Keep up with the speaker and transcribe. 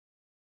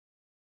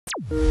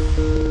I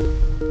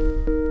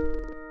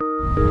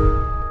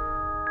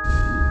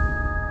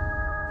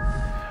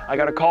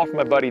got a call from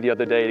my buddy the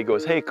other day. He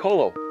goes, "Hey,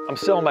 Colo, I'm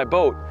selling my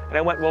boat." And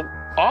I went, "Well,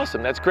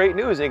 awesome, that's great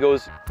news." And he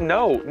goes,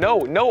 no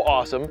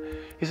awesome.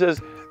 He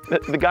says,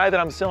 the guy that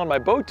I'm selling my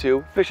boat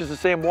to fishes the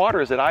same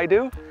waters that I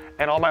do,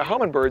 and all my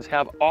Humminbirds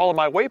have all of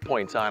my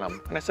waypoints on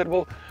them." And I said,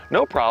 "Well,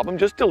 no problem,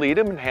 just delete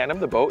them and hand him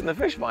the boat and the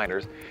fish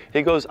finders."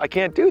 He goes, "I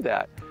can't do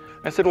that."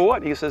 I said, "Well,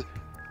 what?" He says,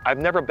 "I've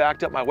never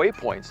backed up my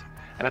waypoints."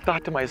 And I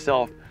thought to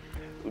myself,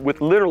 with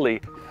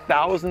literally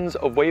thousands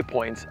of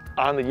waypoints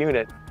on the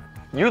unit,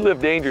 you live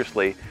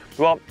dangerously.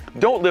 Well,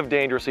 don't live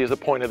dangerously is the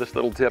point of this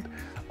little tip.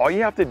 All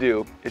you have to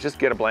do is just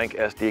get a blank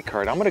SD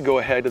card. I'm gonna go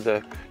ahead to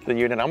the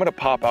unit. I'm gonna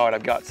pop out.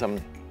 I've got some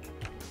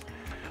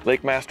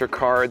Lake Master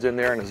cards in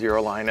there and a zero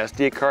line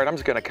SD card. I'm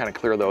just gonna kind of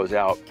clear those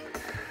out.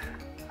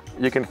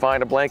 You can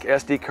find a blank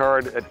SD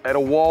card at a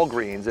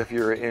Walgreens if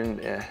you're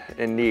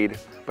in need.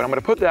 But I'm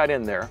gonna put that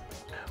in there.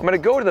 I'm gonna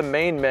go to the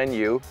main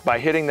menu by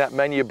hitting that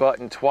menu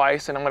button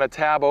twice, and I'm gonna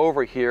tab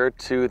over here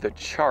to the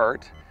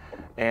chart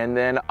and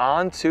then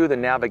onto the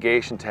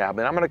navigation tab.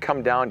 And I'm gonna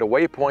come down to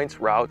waypoints,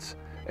 routes,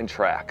 and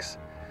tracks.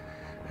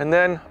 And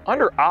then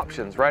under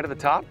options right at the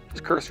top,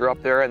 just cursor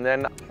up there, and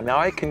then now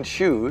I can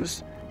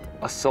choose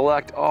a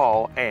select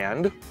all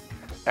and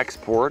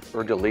export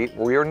or delete.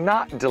 We are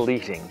not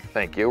deleting,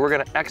 thank you. We're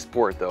gonna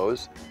export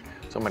those.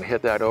 So I'm gonna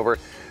hit that over. It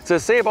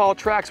says save all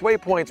tracks,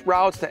 waypoints,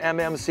 routes to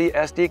MMC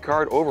SD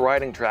card,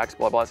 overriding tracks,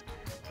 blah, blah.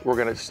 We're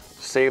gonna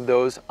save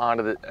those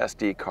onto the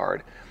SD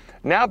card.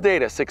 Nav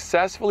data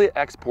successfully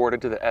exported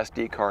to the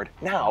SD card.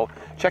 Now,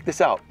 check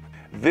this out.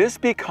 This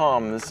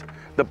becomes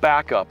the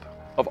backup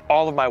of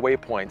all of my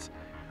waypoints.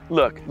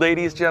 Look,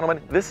 ladies, gentlemen,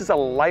 this is a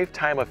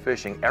lifetime of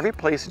fishing. Every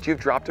place that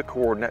you've dropped a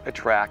coordinate, a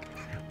track,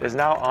 is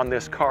now on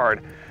this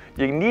card.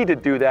 You need to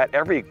do that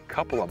every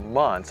couple of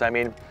months. I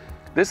mean,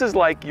 this is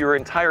like your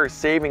entire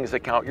savings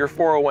account, your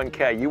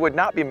 401k. You would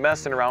not be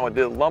messing around with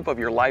the lump of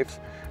your life's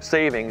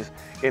savings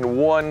in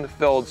one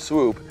fell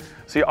swoop.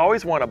 So you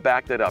always want to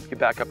back that up. You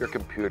back up your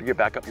computer, you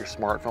back up your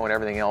smartphone,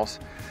 everything else.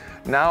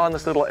 Now on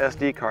this little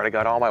SD card, I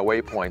got all my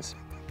waypoints.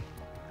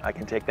 I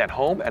can take that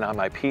home, and on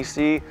my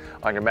PC,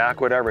 on your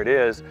Mac, whatever it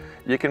is,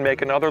 you can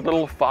make another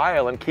little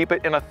file and keep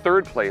it in a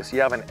third place.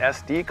 You have an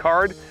SD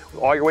card with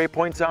all your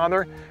waypoints on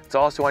there. It's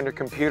also on your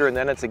computer, and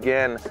then it's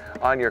again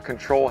on your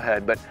control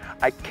head. But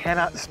I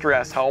cannot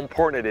stress how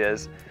important it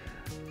is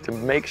to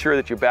make sure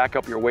that you back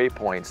up your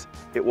waypoints.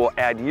 It will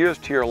add years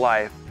to your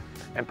life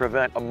and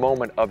prevent a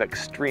moment of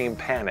extreme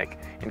panic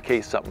in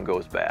case something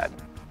goes bad.